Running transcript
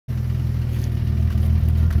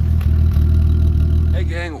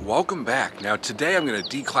gang, welcome back. Now today I'm going to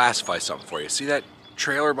declassify something for you. See that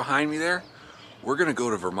trailer behind me there? We're going to go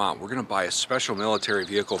to Vermont. We're going to buy a special military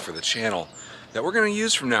vehicle for the channel that we're going to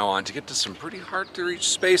use from now on to get to some pretty hard to reach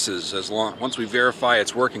spaces once we verify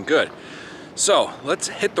it's working good. So let's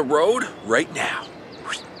hit the road right now.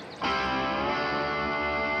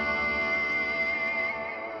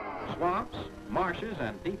 Swamps, marshes,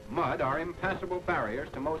 and deep mud are impassable barriers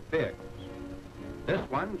to most vehicles. This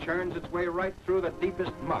one churns its way right through the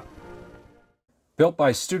deepest muck. Built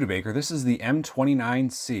by Studebaker, this is the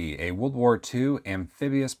M29C, a World War II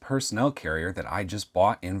amphibious personnel carrier that I just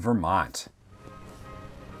bought in Vermont.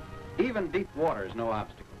 Even deep water is no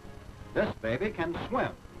obstacle. This baby can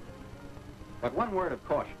swim. But one word of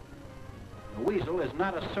caution. The Weasel is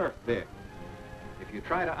not a surf vehicle. If you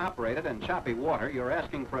try to operate it in choppy water, you're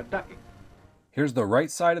asking for a ducking. Here's the right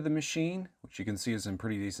side of the machine, which you can see is in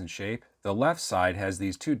pretty decent shape. The left side has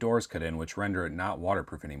these two doors cut in, which render it not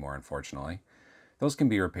waterproof anymore, unfortunately. Those can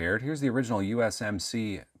be repaired. Here's the original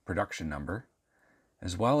USMC production number,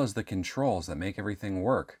 as well as the controls that make everything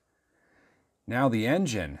work. Now the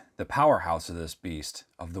engine, the powerhouse of this beast,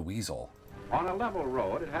 of the Weasel. On a level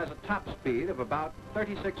road, it has a top speed of about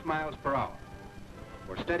 36 miles per hour.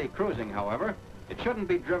 For steady cruising, however, it shouldn't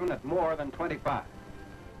be driven at more than 25.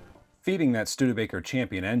 Feeding that Studebaker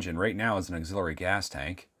Champion engine right now is an auxiliary gas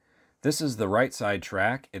tank. This is the right side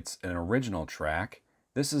track. It's an original track.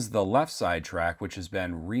 This is the left side track, which has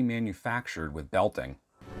been remanufactured with belting.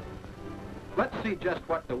 Let's see just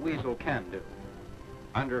what the Weasel can do.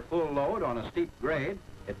 Under full load on a steep grade,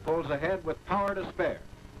 it pulls ahead with power to spare.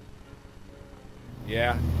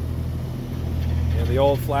 Yeah, the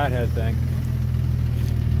old flathead thing.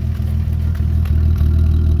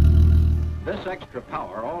 This extra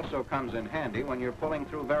power also comes in handy when you're pulling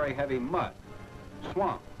through very heavy mud,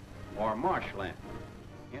 swamp, or marshland.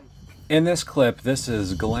 In this clip, this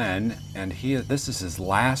is Glenn, and this is his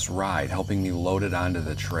last ride helping me load it onto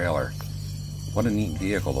the trailer. What a neat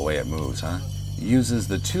vehicle, the way it moves, huh? It uses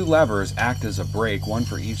the two levers act as a brake, one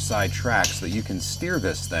for each side track, so that you can steer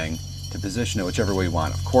this thing to position it whichever way you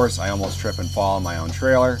want. Of course, I almost trip and fall on my own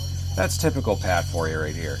trailer. That's typical Pat for you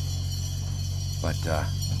right here. But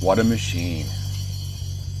what a machine.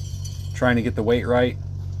 Trying to get the weight right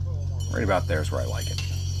about there is where I like it.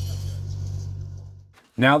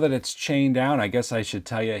 Now that it's chained down, I guess I should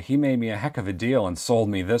tell you, he made me a heck of a deal and sold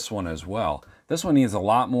me this one as well. This one needs a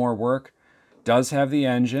lot more work. Does have the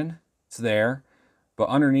engine, it's there, but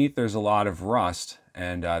underneath there's a lot of rust.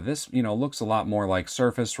 And this, looks a lot more like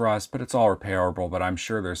surface rust, but it's all repairable, but I'm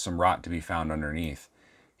sure there's some rot to be found underneath.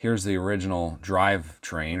 Here's the original drive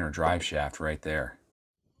train or drive shaft right there.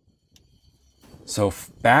 So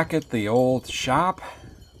back at the old shop,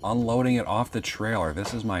 unloading it off the trailer.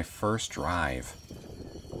 This is my first drive.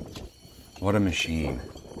 What a machine.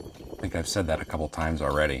 I think I've said that a couple times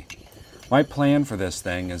already. My plan for this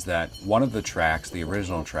thing is that one of the tracks, the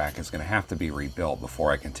original track, is going to have to be rebuilt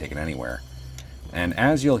before I can take it anywhere. And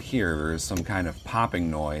as you'll hear, there is some kind of popping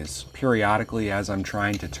noise periodically as I'm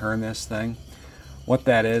trying to turn this thing. What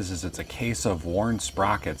that is it's a case of worn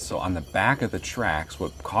sprockets. So on the back of the tracks,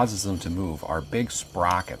 what causes them to move are big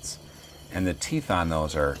sprockets. And the teeth on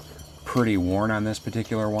those are pretty worn on this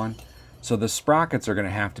particular one. So the sprockets are going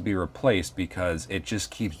to have to be replaced because it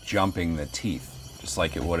just keeps jumping the teeth, just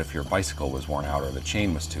like it would if your bicycle was worn out or the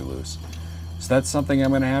chain was too loose. So that's something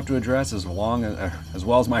I'm going to have to address as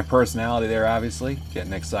well as my personality there, obviously,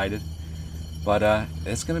 getting excited. But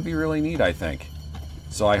it's going to be really neat, I think.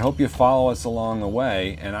 So I hope you follow us along the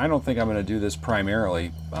way, and I don't think I'm going to do this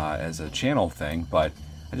primarily as a channel thing, but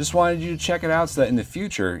I just wanted you to check it out so that in the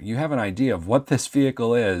future you have an idea of what this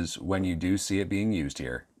vehicle is when you do see it being used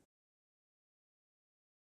here.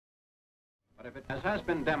 But if it has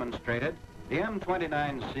been demonstrated, the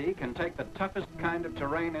M29C can take the toughest kind of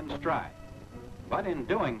terrain in stride. But in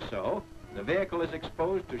doing so, the vehicle is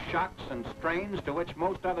exposed to shocks and strains to which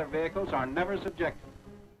most other vehicles are never subjected.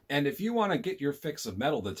 And if you want to get your fix of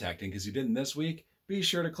metal detecting, because you didn't this week, be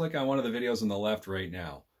sure to click on one of the videos on the left right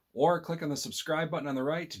now. Or click on the subscribe button on the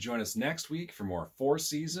right to join us next week for more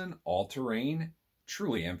 4-season, all-terrain,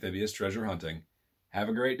 truly amphibious treasure hunting. Have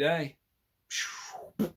a great day.